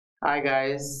Hi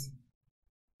guys,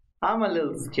 I'm a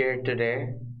little scared today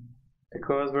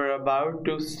because we're about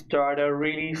to start a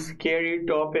really scary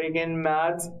topic in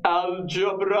maths,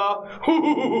 algebra.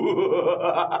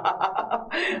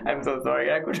 I'm so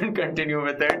sorry, I couldn't continue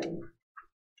with it.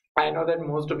 I know that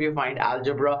most of you find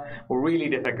algebra really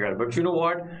difficult, but you know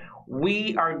what?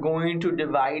 We are going to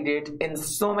divide it in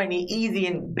so many easy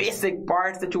and basic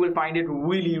parts that you will find it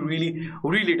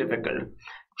really difficult.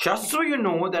 Just so you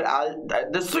know that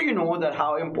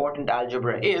how important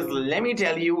algebra is, let me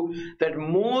tell you that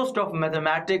most of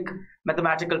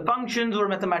mathematical functions or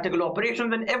mathematical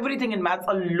operations and everything in maths,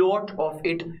 a lot of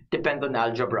it depends on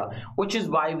algebra, which is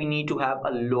why we need to have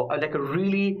a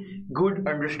really good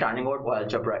understanding of what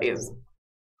algebra is.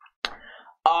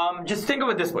 Just think of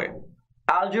it this way.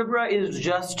 Algebra is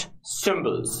just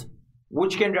symbols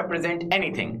which can represent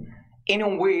anything. In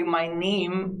a way, my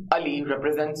name Ali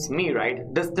represents me, right?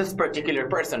 This particular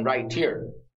person right here.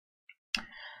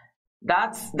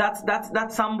 That's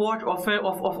somewhat of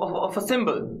a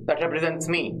symbol that represents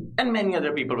me and many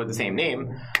other people with the same name.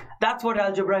 That's what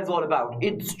algebra is all about.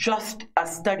 It's just a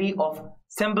study of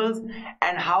symbols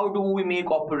and how do we make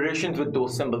operations with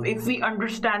those symbols. If we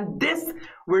understand this,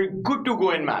 we're good to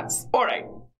go in maths. All right.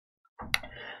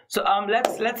 So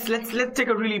let's take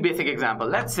a really basic example.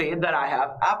 Let's say that I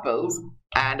have apples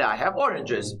and I have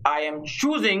oranges. I am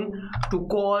choosing to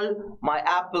call my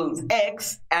apples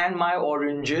X and my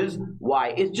oranges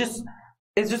Y. It's just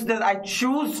that I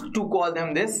choose to call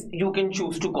them this. You can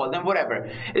choose to call them whatever.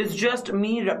 It's just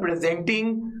me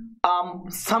representing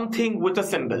something with a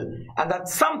symbol, and that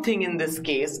something in this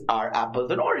case are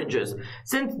apples and oranges.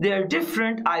 Since they're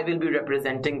different, I will be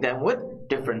representing them with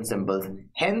different symbols.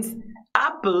 Hence,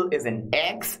 apple is an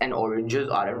X and oranges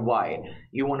are an Y.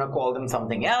 You want to call them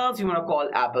something else. You want to call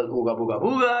apple ooga booga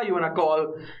booga. You want to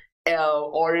call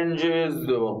oranges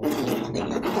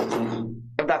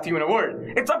if that's even a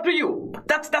word. It's up to you.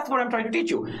 That's what I'm trying to teach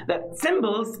you, that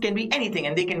symbols can be anything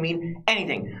and they can mean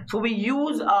anything. So we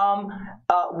use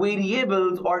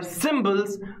variables or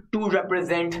symbols to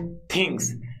represent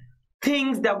things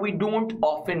that we don't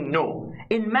often know.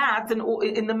 In maths, and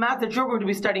in the math that you're going to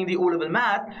be studying, the O-level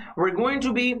math, we're going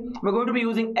to be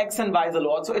using X and Y's a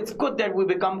lot. So it's good that we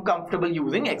become comfortable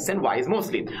using X and Y's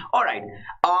mostly. All right.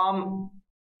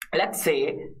 Let's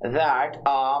say that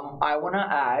I want to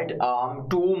add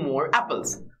 2 more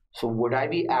apples. So would I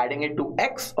be adding it to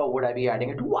X or would I be adding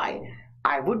it to Y?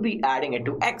 I would be adding it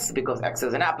to X because X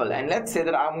is an apple. And let's say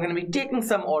that I'm going to be taking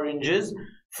some oranges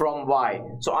from Y.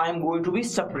 So I'm going to be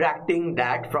subtracting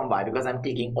that from Y because I'm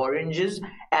taking oranges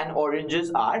and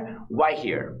oranges are Y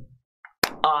here.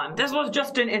 This was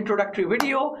just an introductory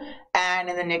video, and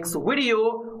in the next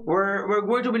video we're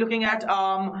going to be looking at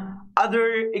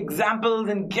other examples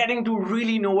and getting to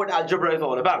really know what algebra is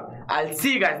all about. I'll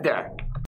see you guys there.